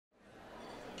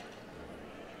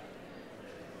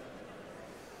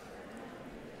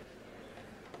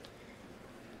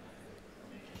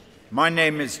My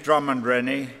name is Drummond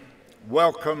Rennie.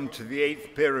 Welcome to the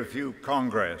 8th Peer Review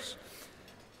Congress.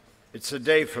 It's a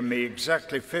day for me.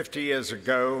 Exactly 50 years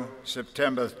ago,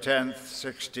 September 10th,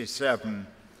 1967,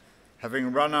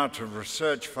 having run out of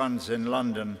research funds in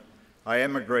London, I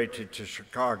emigrated to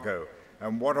Chicago.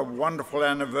 And what a wonderful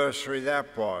anniversary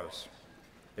that was.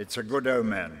 It's a good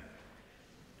omen.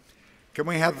 Can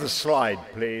we have the slide,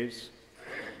 please?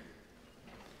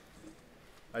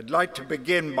 I'd like to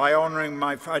begin by honoring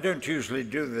I don't usually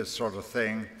do this sort of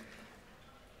thing,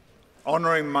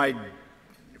 honoring my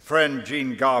friend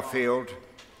Jean Garfield,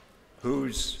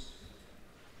 who's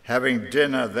having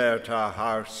dinner there at our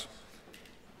house,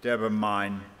 Deb and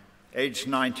mine, age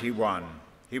 91.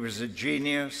 He was a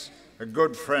genius, a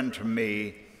good friend to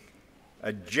me,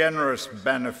 a generous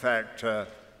benefactor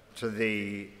to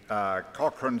the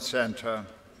Cochrane Center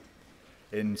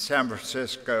in San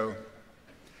Francisco.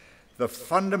 The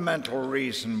fundamental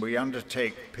reason we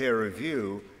undertake peer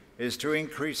review is to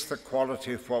increase the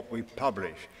quality of what we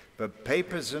publish. But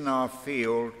papers in our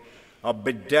field are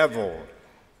bedeviled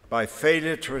by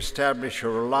failure to establish a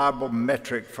reliable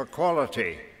metric for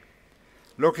quality.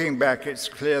 Looking back, it's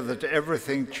clear that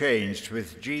everything changed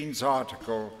with Jean's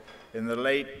article in the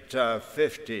late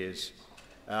 50s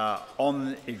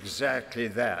on exactly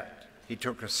that. He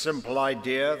took a simple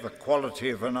idea, the quality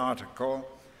of an article,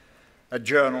 a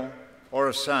journal, or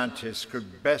a scientist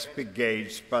could best be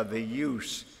gauged by the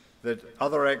use that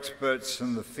other experts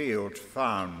in the field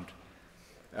found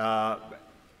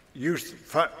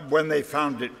when they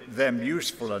found them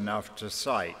useful enough to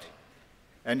cite.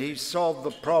 And he solved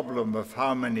the problem of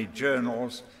how many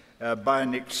journals by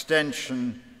an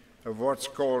extension of what's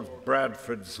called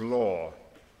Bradford's Law.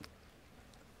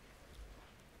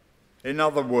 In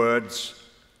other words,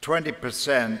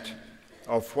 20%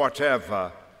 of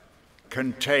whatever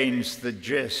contains the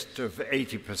gist of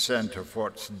 80% of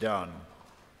what's done.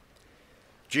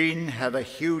 Jean had a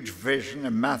huge vision,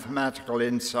 a mathematical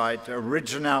insight,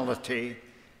 originality.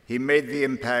 He made the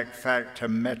impact factor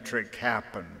metric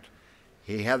happen.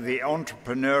 He had the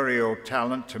entrepreneurial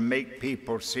talent to make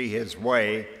people see his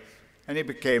way, and he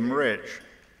became rich.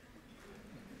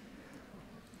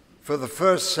 For the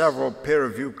first several peer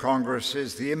review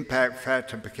congresses, the impact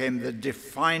factor became the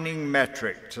defining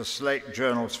metric to select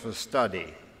journals for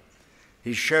study.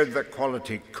 He showed that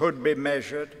quality could be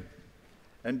measured,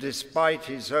 and despite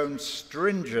his own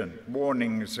stringent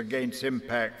warnings against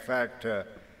impact factor,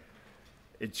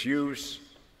 its use,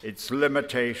 its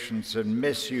limitations, and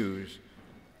misuse,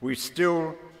 we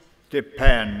still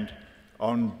depend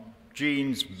on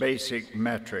Jean's basic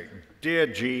metric. Dear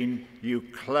Jean, you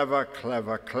clever,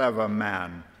 clever, clever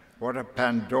man. What a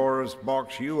Pandora's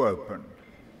box you opened.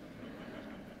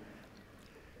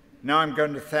 Now I'm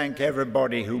going to thank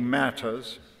everybody who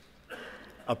matters,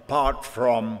 apart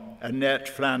from Annette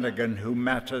Flanagan, who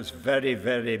matters very,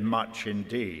 very much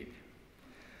indeed.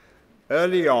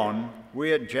 Early on,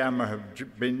 we at JAMA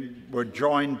were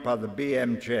joined by the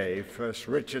BMJ, first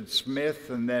Richard Smith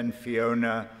and then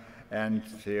Fiona and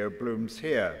Theo Bloom's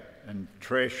here, and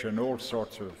Trish and all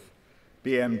sorts of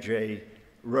BMJ,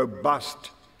 robust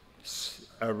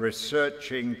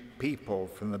researching people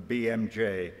from the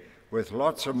BMJ with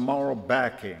lots of moral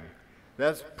backing.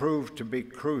 That's proved to be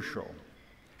crucial,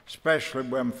 especially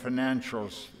when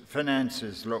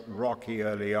finances looked rocky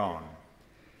early on.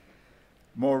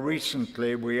 More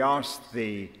recently, we asked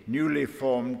the newly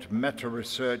formed Meta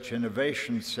Research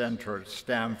Innovation Center at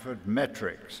Stanford,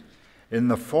 Metrics, in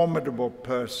the formidable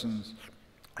persons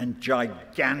and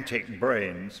gigantic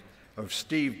brains of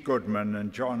Steve Goodman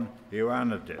and John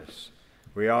Ioannidis.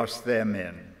 We asked them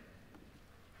in.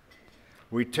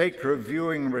 We take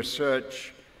reviewing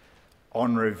research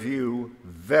on review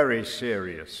very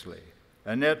seriously.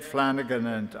 Annette Flanagan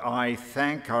and I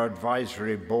thank our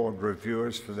advisory board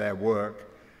reviewers for their work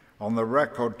on the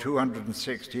record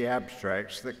 260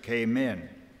 abstracts that came in.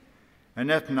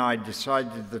 Annette and I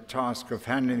decided the task of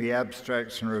handling the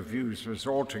abstracts and reviews was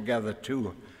altogether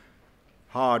too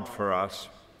hard for us,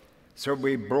 so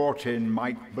we brought in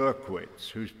Mike Berkowitz,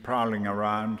 who's prowling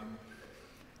around.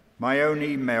 My own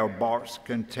email box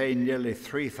contained nearly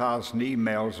 3,000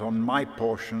 emails on my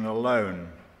portion alone.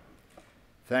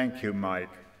 Thank you, Mike.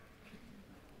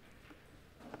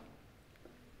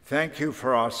 Thank you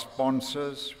for our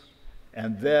sponsors,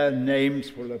 and their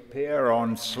names will appear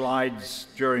on slides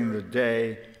during the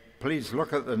day. Please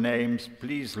look at the names,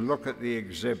 please look at the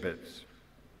exhibits.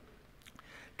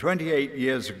 28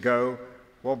 years ago,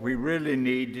 what we really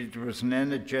needed was an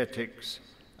energetic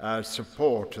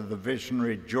support of the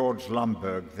visionary George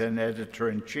Lundberg, then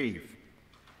editor-in-chief.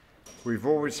 We've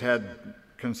always had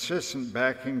consistent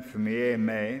backing from the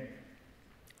AMA,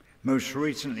 most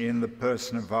recently in the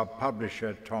person of our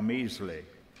publisher, Tom Easley.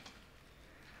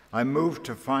 I'm moved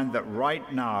to find that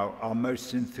right now our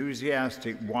most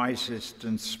enthusiastic, wisest,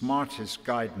 and smartest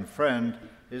guide and friend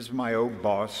is my old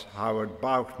boss, Howard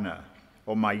Bauchner,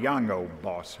 or my young old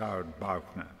boss, Howard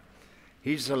Bauchner.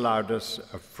 He's allowed us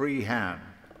a free hand.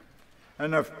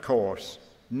 And of course,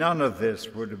 none of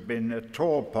this would have been at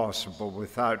all possible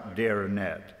without dear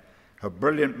Annette. Her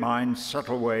brilliant mind,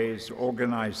 subtle ways,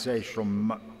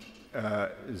 organizational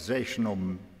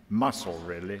muscle,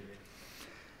 really.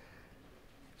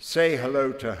 Say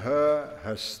hello to her,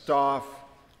 her staff,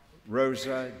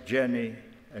 Rosa, Jenny,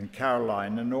 and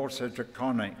Caroline, and also to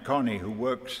Connie, who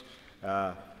works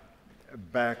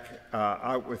back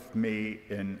out with me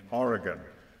in Oregon.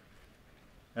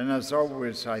 And as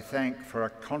always, I thank for a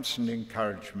constant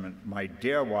encouragement my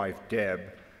dear wife, Deb,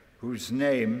 whose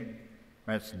name,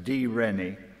 that's D.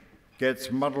 Rennie,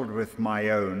 gets muddled with my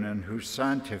own and whose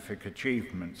scientific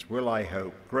achievements will, I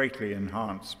hope, greatly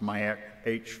enhance my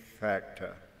H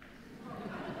factor.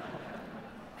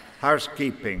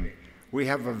 Housekeeping. We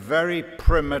have a very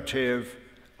primitive,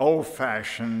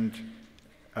 old-fashioned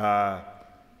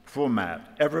format.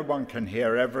 Everyone can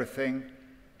hear everything.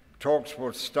 Talks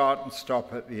will start and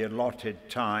stop at the allotted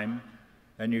time,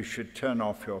 and you should turn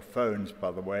off your phones,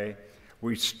 by the way.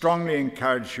 We strongly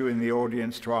encourage you in the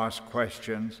audience to ask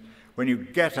questions. When you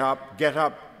get up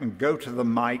and go to the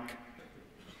mic.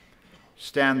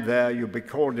 Stand there, you'll be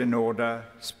called in order.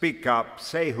 Speak up,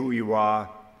 say who you are,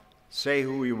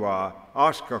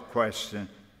 ask a question,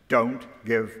 don't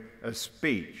give a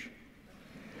speech.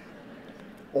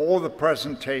 All the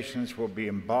presentations will be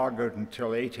embargoed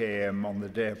until 8 a.m. on the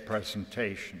day of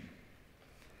presentation.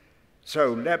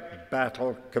 So let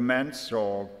battle commence,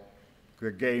 or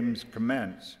the games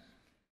commence.